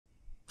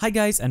Hi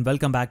guys and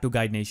welcome back to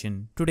Guide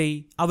Nation.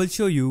 Today I will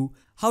show you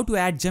how to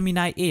add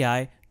Gemini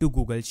AI to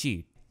Google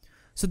Sheet.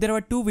 So there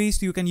are two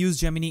ways you can use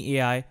Gemini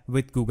AI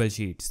with Google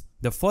Sheets.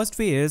 The first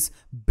way is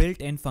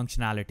built-in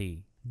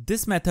functionality.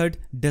 This method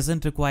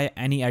doesn't require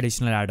any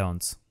additional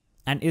add-ons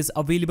and is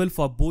available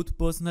for both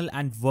personal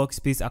and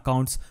workspace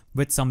accounts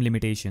with some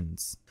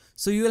limitations.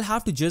 So you will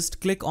have to just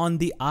click on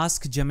the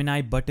Ask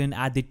Gemini button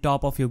at the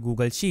top of your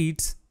Google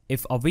Sheets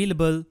if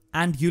available,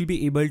 and you'll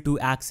be able to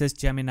access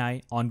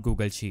Gemini on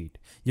Google Sheet.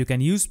 You can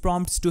use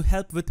prompts to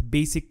help with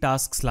basic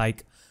tasks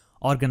like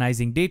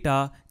organizing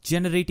data,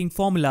 generating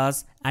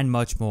formulas, and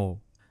much more.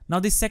 Now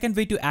the second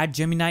way to add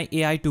Gemini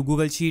AI to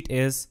Google Sheet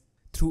is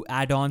through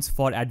add-ons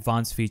for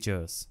advanced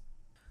features.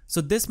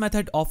 So this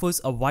method offers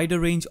a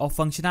wider range of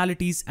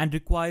functionalities and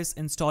requires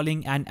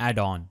installing an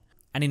add-on.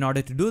 And in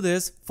order to do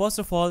this, first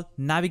of all,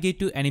 navigate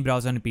to any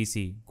browser on a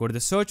PC. Go to the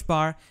search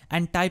bar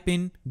and type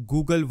in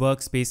Google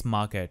Workspace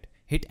Market.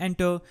 Hit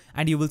enter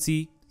and you will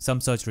see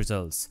some search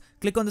results.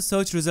 Click on the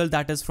search result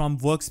that is from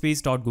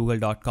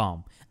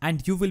workspace.google.com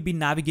and you will be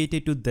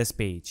navigated to this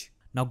page.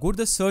 Now go to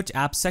the search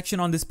apps section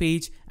on this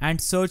page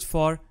and search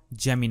for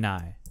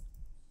Gemini.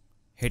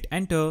 Hit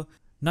enter.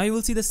 Now you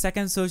will see the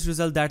second search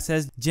result that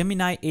says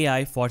Gemini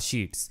AI for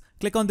Sheets.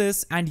 Click on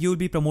this and you will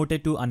be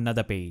promoted to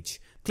another page.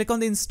 Click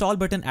on the install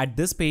button at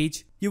this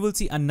page. You will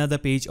see another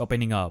page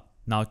opening up.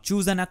 Now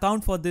choose an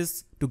account for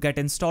this to get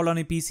installed on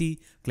a PC.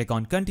 Click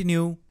on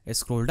continue,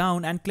 scroll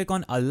down and click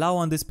on allow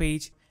on this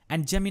page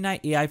and Gemini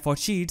AI for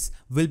Sheets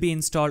will be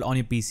installed on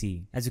your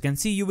PC. As you can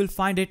see, you will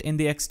find it in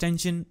the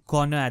extension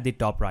corner at the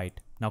top right.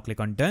 Now click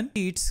on done.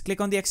 Sheets,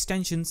 click on the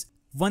extensions.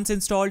 Once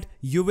installed,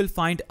 you will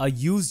find a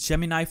use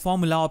Gemini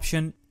formula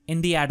option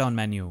in the add-on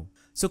menu.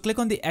 So click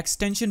on the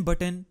extension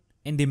button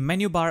in the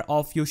menu bar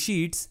of your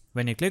Sheets.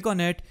 When you click on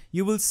it,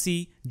 you will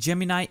see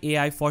Gemini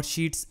AI for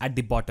Sheets at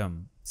the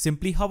bottom.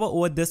 Simply hover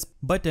over this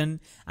button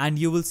and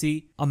you will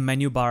see a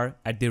menu bar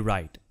at the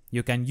right.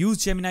 You can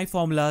use Gemini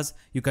formulas,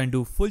 you can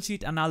do full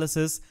sheet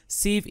analysis,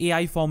 save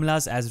AI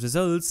formulas as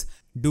results,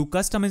 do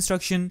custom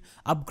instruction,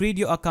 upgrade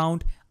your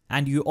account,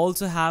 and you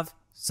also have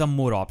some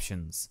more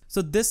options.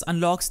 So this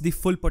unlocks the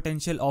full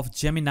potential of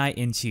Gemini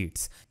in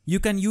Sheets. You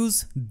can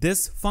use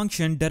this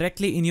function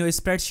directly in your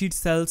spreadsheet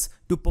cells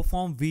to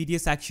perform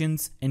various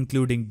actions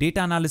including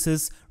data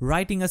analysis,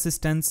 writing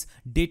assistance,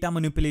 data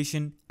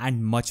manipulation,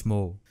 and much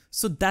more.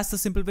 So that's the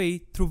simple way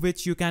through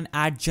which you can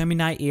add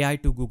Gemini AI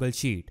to Google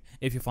Sheet.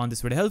 If you found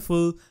this video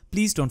helpful,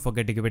 please don't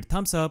forget to give it a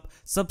thumbs up,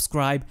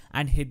 subscribe,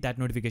 and hit that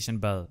notification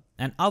bell.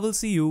 And I will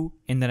see you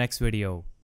in the next video.